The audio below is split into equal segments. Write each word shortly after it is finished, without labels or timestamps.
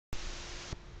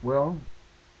Well,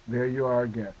 there you are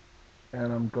again.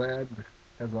 And I'm glad,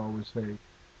 as I always say,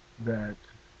 that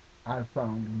I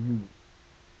found you.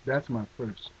 That's my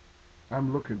first.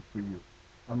 I'm looking for you.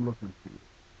 I'm looking for you.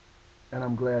 And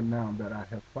I'm glad now that I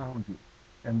have found you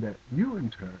and that you, in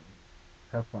turn,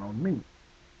 have found me.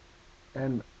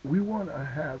 And we want to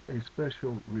have a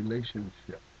special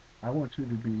relationship. I want you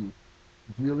to be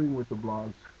dealing with the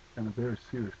blogs in a very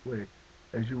serious way,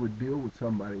 as you would deal with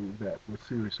somebody that was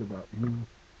serious about you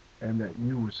and that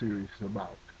you were serious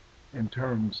about in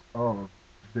terms of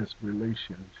this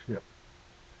relationship.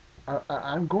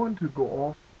 I'm going to go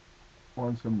off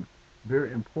on some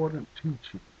very important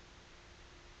teaching,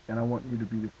 and I want you to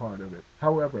be a part of it.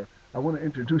 However, I want to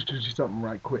introduce you to something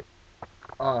right quick.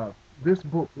 Uh, this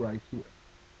book right here,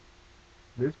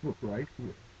 this book right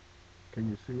here, can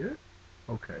you see it?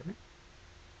 Okay.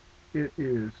 It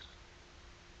is,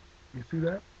 you see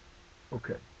that?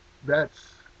 Okay.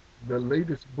 That's the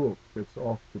latest book that's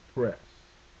off the press,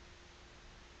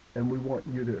 and we want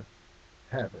you to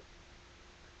have it.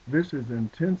 This is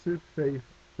Intensive Faith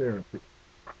Therapy,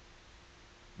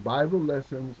 Bible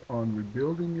Lessons on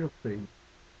Rebuilding Your Faith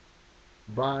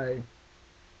by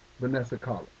Vanessa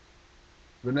Collins.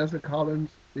 Vanessa Collins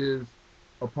is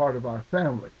a part of our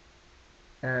family,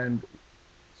 and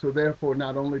so therefore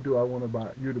not only do I want to buy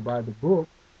you to buy the book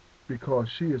because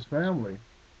she is family,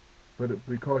 but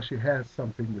because she has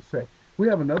something to say. We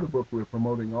have another book we're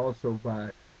promoting also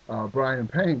by Brian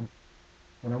Payne,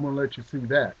 and I'm going to let you see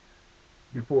that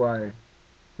before I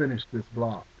finish this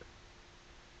blog.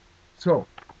 So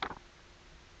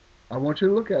I want you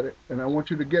to look at it, and I want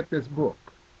you to get this book.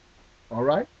 All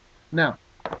right? Now,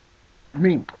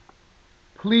 me,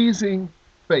 pleasing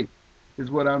faith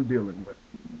is what I'm dealing with.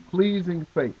 Pleasing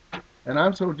faith. And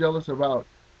I'm so jealous about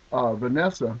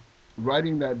Vanessa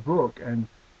writing that book and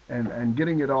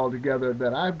getting it all together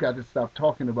that I've got to stop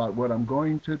talking about what I'm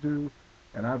going to do,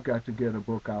 and I've got to get a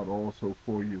book out also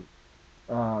for you.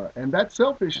 And that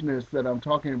selfishness that I'm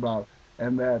talking about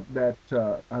and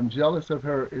that I'm jealous of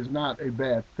her is not a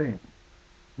bad thing.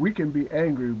 We can be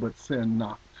angry but sin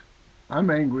not. I'm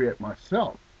angry at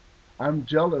myself. I'm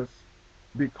jealous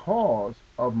because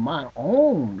of my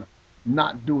own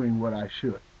not doing what I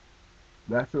should.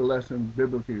 That's a lesson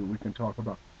biblically we can talk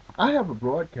about. I have a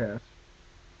broadcast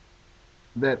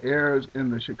that airs in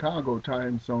the Chicago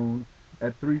time zone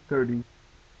at 3:30,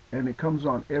 and it comes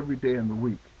on every day in the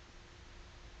week.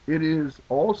 It is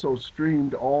also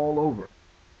streamed all over.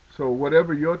 So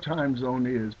whatever your time zone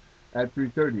is at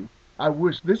 3:30, I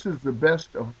wish this is the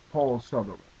best of Paul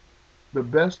Sutherland. The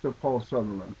best of Paul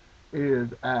Sutherland is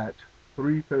at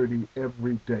 3:30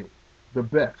 every day. The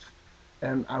best.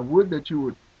 And I would that you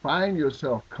would find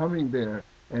yourself coming there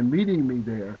and meeting me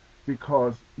there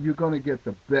because you're going to get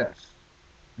the best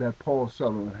that Paul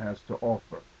Sutherland has to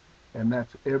offer. And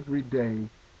that's every day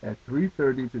at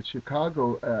 3:30 to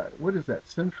Chicago. What is that?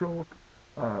 Central.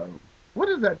 Uh, what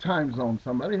is that time zone?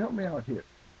 Somebody help me out here.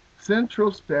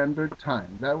 Central Standard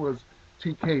Time. That was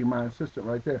TK, my assistant,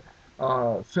 right there.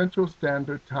 Central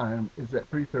Standard Time is at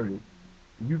 3:30.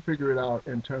 You figure it out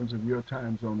in terms of your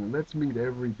time zone, and let's meet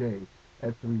every day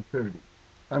at 3:30.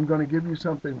 I'm going to give you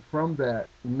something from that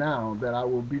now that I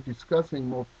will be discussing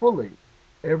more fully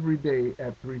every day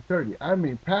at 3:30. I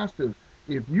mean, pastors,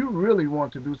 if you really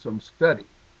want to do some study,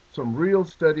 some real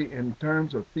study in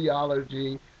terms of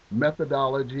theology,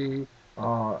 methodology,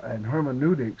 and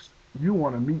hermeneutics, you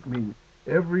want to meet me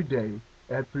every day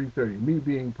at 3:30. Me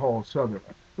being Paul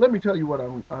Sutherland. Let me tell you what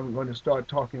I'm going to start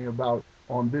talking about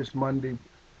on this Monday.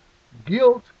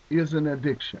 Guilt is an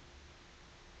addiction.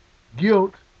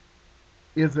 Guilt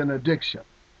is an addiction.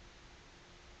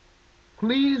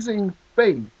 Pleasing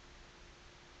faith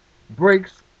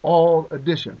breaks all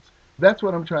additions. That's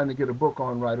what I'm trying to get a book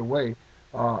on right away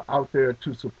out there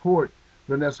to support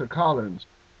Vanessa Collins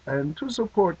and to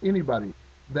support anybody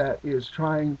that is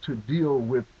trying to deal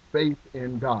with faith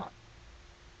in God.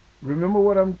 Remember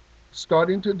what I'm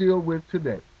starting to deal with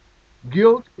today.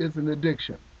 Guilt is an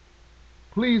addiction.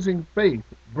 Pleasing faith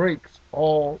breaks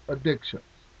all addictions.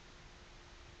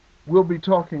 We'll be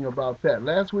talking about that.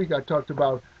 Last week I talked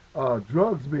about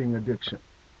drugs being addiction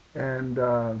and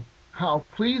how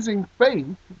pleasing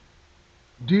faith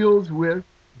deals with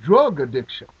drug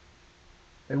addiction.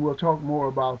 And we'll talk more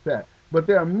about that. But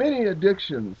there are many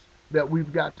addictions that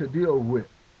we've got to deal with.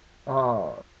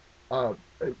 Uh, uh,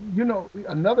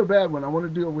 another bad one, I want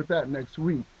to deal with that next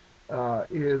week,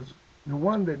 is the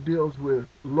one that deals with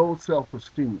low self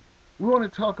esteem. We want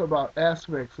to talk about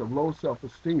aspects of low self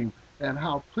esteem and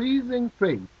how pleasing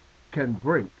faith can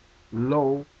break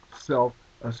low self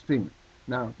esteem.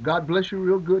 Now, God bless you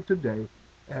real good today.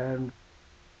 And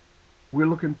We're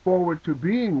looking forward to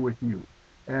being with you.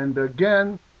 And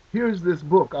again, here's this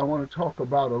book I want to talk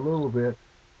about a little bit.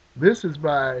 This is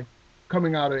by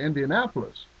coming out of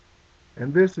Indianapolis.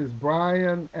 And this is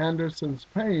Brian Anderson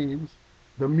Payne's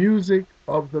The Music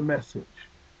of the Message.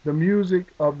 The Music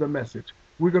of the Message.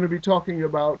 We're going to be talking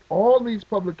about all these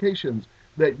publications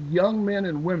that young men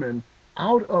and women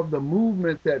out of the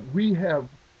movement that we have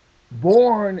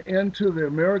born into the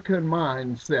American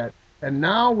mindset, and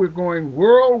now we're going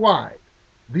worldwide.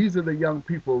 These are the young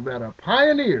people that are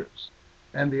pioneers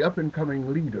and the up and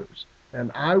coming leaders.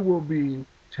 And I will be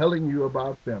telling you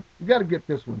about them. You got to get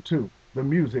this one too, the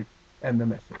music and the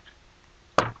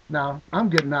message. Now, I'm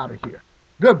getting out of here.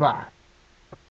 Goodbye.